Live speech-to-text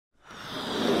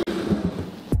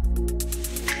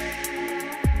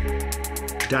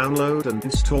download and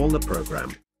install the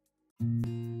program.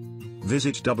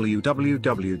 Visit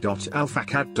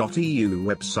www.alphacad.eu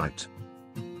website.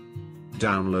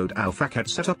 Download AlphaCAD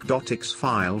setup.exe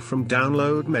file from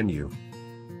download menu.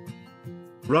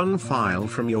 Run file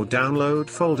from your download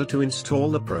folder to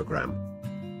install the program.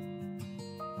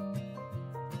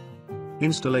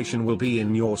 Installation will be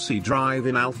in your C drive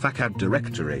in AlphaCAD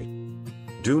directory.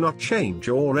 Do not change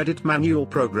or edit manual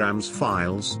programs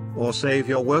files, or save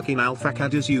your work in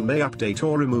AlphaCAD as you may update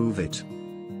or remove it.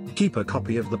 Keep a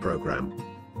copy of the program.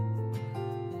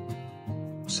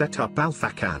 Set up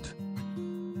AlphaCAD.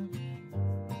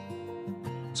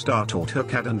 Start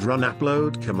AutoCAD and run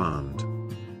upload command.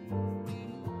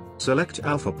 Select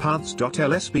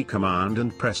alphapaths.lsb command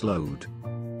and press load.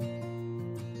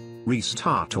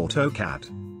 Restart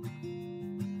AutoCAD.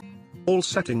 All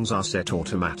settings are set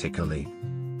automatically.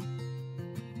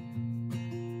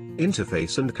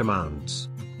 Interface and commands.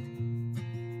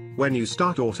 When you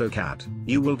start AutoCAD,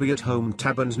 you will be at Home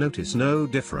tab and notice no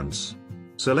difference.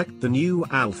 Select the new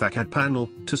AlphaCAD panel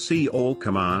to see all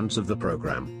commands of the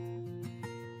program.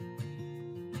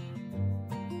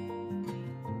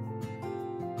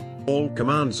 All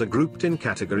commands are grouped in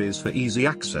categories for easy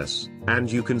access,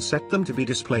 and you can set them to be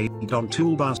displayed on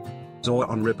toolbars or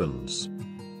on ribbons.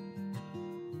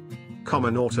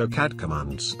 Common AutoCAD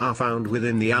commands are found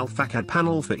within the AlphaCAD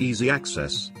panel for easy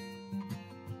access.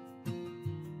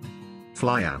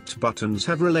 Flyout buttons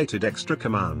have related extra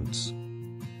commands.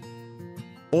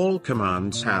 All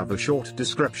commands have a short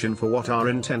description for what are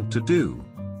intent to do.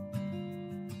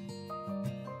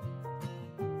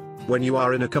 When you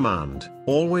are in a command,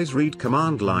 always read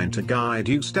command line to guide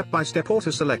you step by step or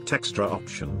to select extra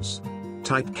options.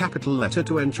 Type capital letter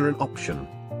to enter an option.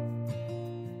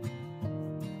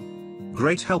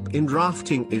 Great help in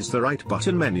drafting is the right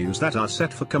button menus that are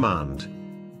set for command,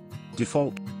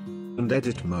 default, and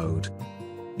edit mode.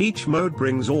 Each mode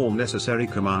brings all necessary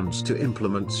commands to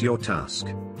implement your task.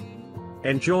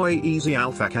 Enjoy easy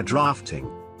AlphaCAD drafting.